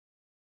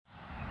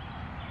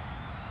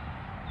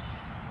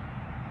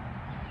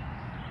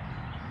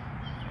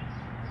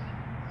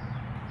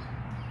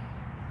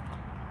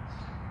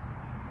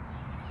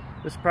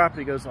This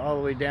property goes all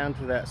the way down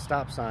to that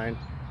stop sign.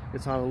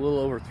 It's on a little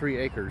over 3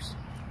 acres.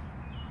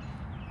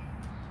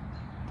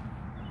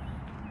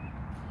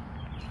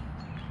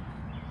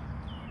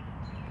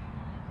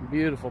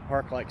 Beautiful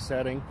park-like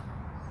setting.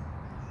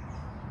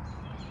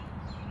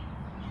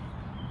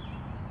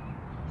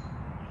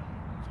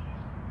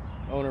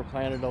 Owner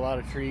planted a lot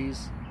of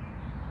trees.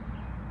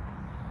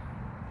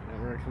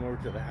 And we're gonna come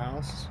over to the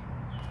house.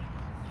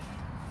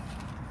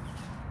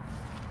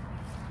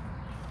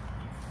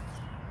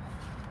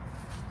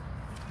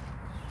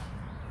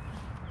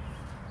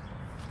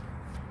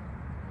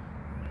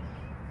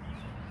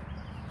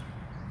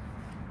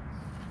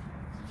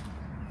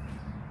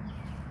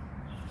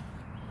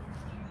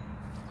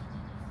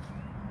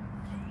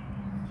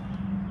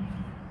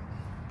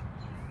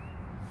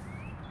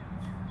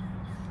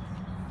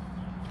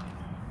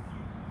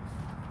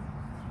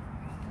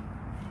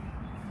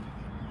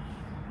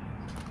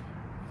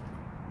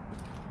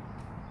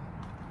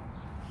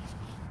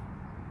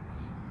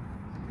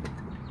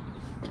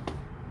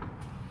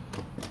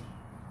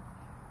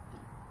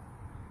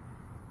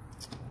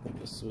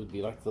 This would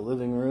be like the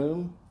living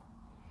room,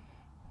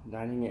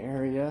 dining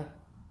area,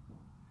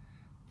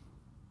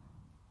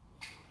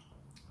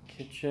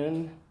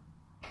 kitchen.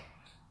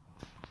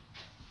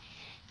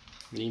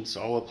 Needs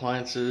all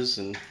appliances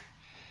and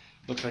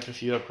looks like a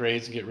few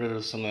upgrades and get rid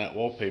of some of that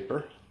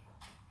wallpaper.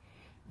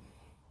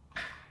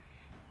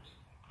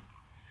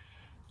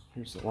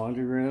 Here's the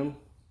laundry room.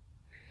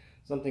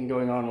 Something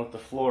going on with the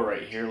floor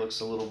right here. Looks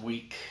a little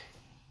weak.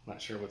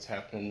 Not sure what's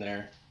happening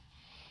there.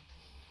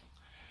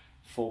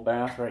 Full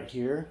bath right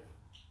here.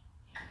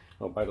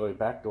 Oh, by the way,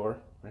 back door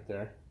right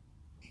there.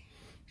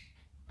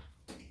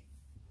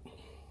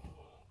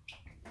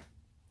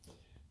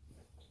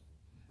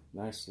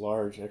 Nice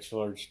large, extra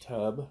large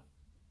tub.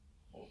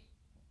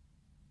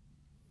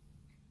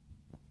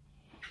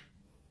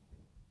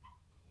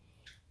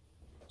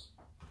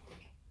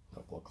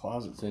 Couple of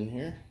closets in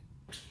here.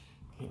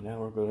 Okay, now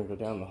we're going to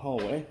go down the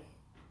hallway.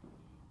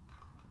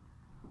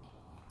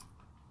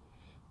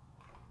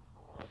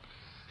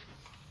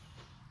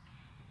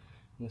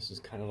 This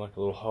is kind of like a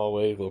little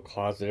hallway, little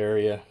closet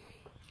area.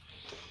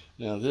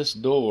 Now this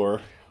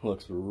door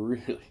looks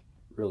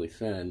really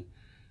thin,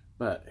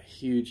 but a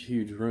huge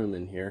room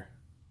in here.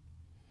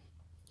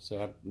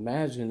 So I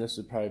imagine this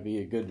would probably be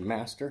a good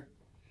master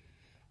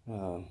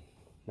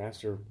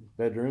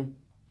bedroom.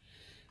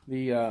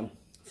 The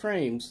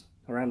frames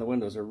around the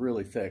windows are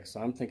really thick, so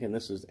I'm thinking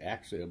this is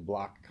actually a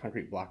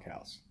concrete block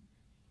house.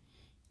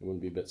 I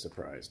wouldn't be a bit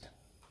surprised.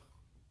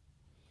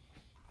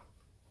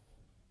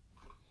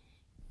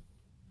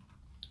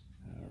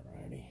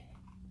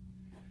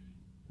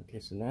 Okay,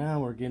 so now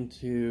we're getting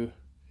to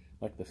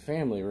like the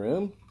family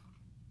room.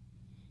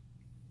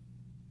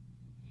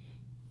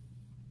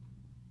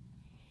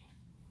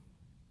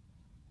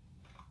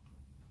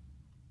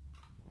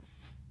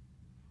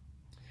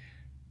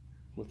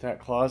 With that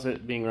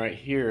closet being right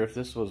here, if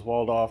this was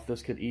walled off,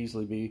 this could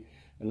easily be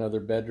another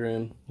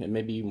bedroom, and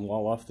maybe even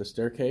wall off the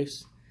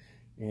staircase.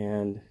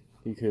 And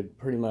you could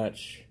pretty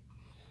much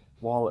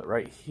wall it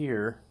right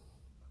here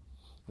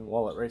and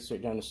wall it right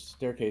straight down the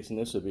staircase, and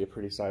this would be a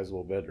pretty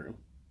sizable bedroom.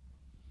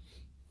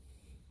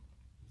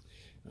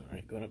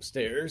 Alright, going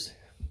upstairs.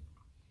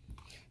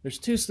 There's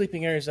 2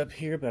 sleeping areas up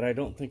here, but I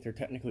don't think they're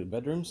technically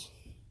bedrooms.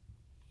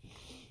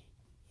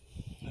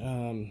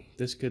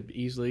 This could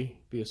easily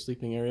be a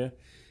sleeping area.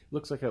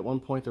 Looks like at one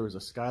point there was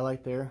a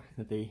skylight there,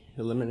 that they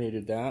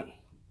eliminated that.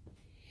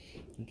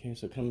 Okay,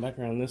 so coming back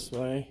around this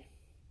way.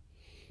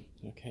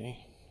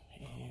 Okay,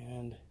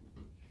 and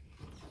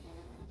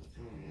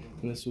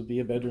this would be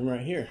a bedroom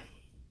right here.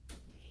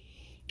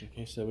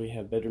 Okay, so we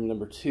have bedroom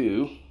number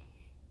 2.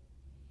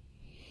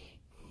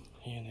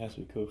 And as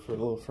we go for a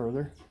little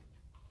further,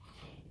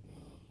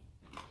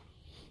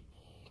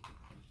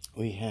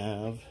 we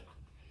have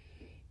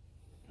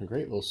a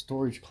great little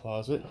storage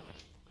closet.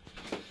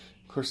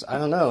 Of course, I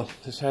don't know,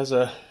 this has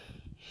a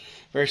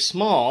very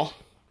small,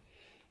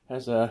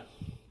 has a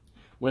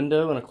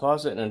window and a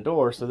closet and a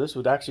door, so this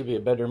would actually be a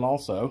bedroom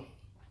also.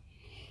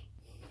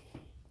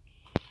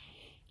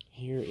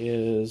 Here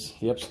is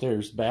the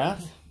upstairs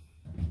bath.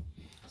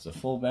 It's a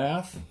full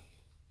bath,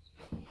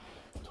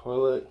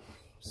 toilet,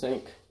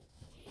 sink,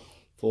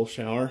 full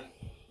shower.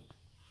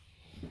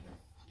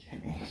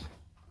 Okay.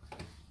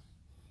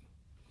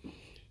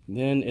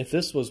 Then if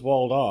this was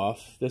walled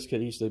off, this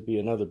could easily be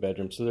another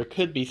bedroom. So there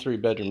could be 3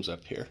 bedrooms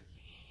up here.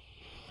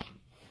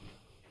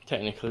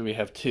 Technically we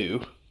have 2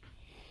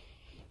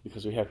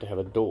 because we have to have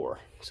a door.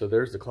 So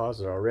there's the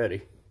closet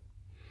already.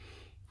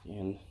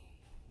 And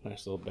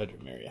nice little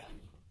bedroom area.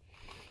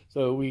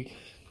 So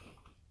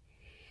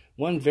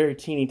one very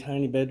teeny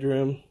tiny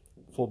bedroom,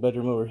 full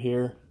bedroom over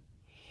here.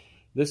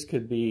 This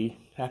could be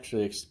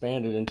actually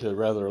expanded into a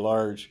rather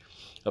large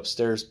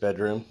upstairs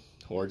bedroom,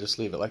 or just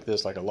leave it like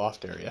this, like a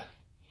loft area.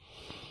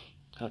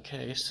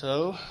 Okay,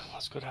 so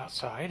let's go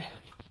outside.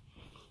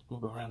 We'll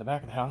go around the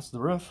back of the house. The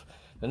roof,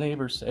 the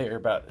neighbors say,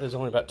 is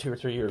only about 2 or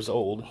 3 years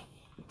old.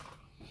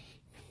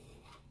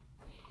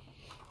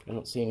 I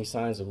don't see any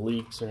signs of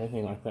leaks or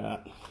anything like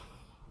that.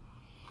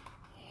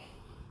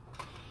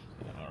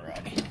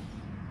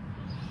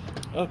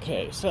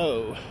 Okay,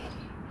 so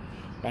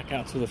back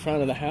out to the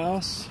front of the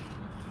house.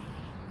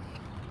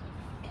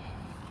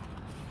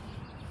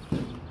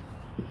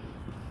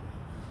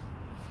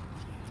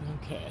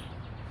 Okay,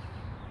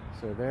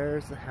 so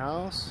there's the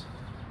house.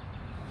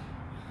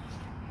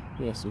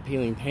 We have some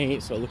peeling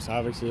paint, so it looks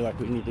obviously like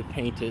we need to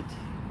paint it.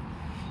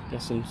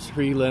 Got some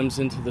tree limbs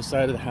into the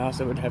side of the house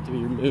that would have to be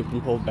removed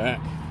and pulled back.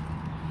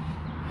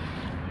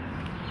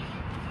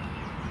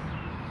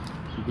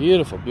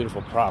 Beautiful,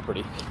 beautiful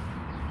property.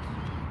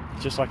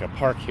 Just like a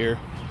park here.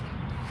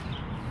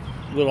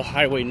 Little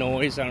highway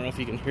noise. I don't know if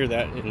you can hear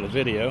that in the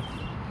video.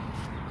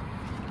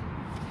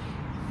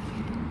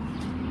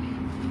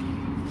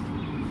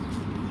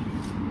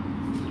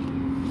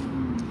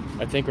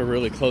 I think we're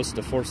really close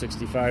to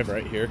 465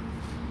 right here.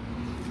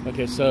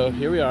 Okay, so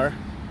here we are.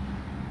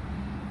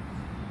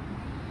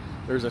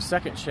 There's a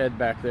second shed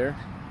back there.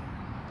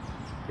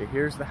 Okay,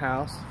 here's the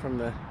house from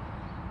the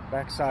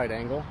back side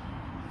angle.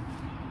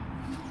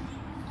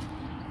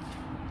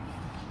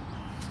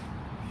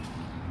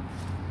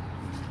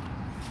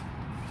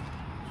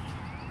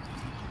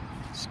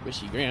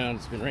 Squishy ground,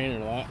 it's been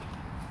raining a lot.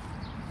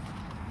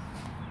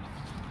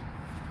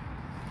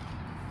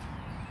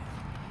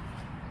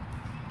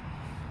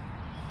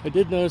 I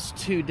did notice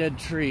two dead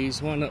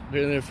trees, one up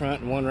in the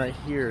front and one right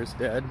here is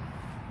dead.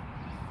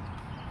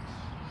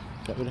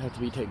 That would have to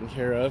be taken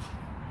care of.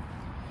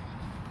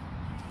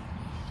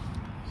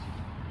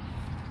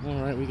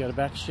 Alright, we got a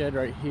back shed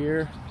right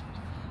here.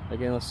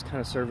 Again, let's kind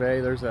of survey.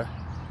 There's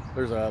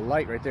a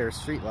light right there, a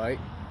street light.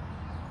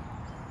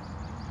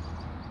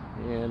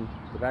 And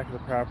the back of the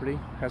property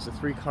has a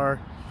 3-car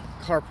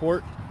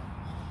carport.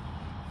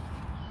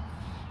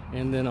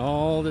 And then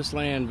all this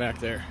land back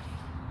there.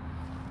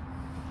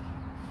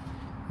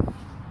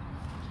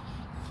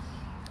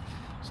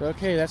 So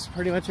okay, that's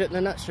pretty much it in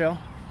a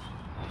nutshell.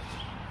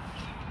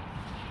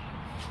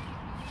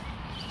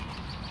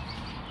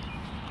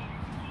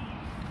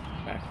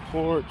 Back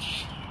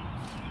porch.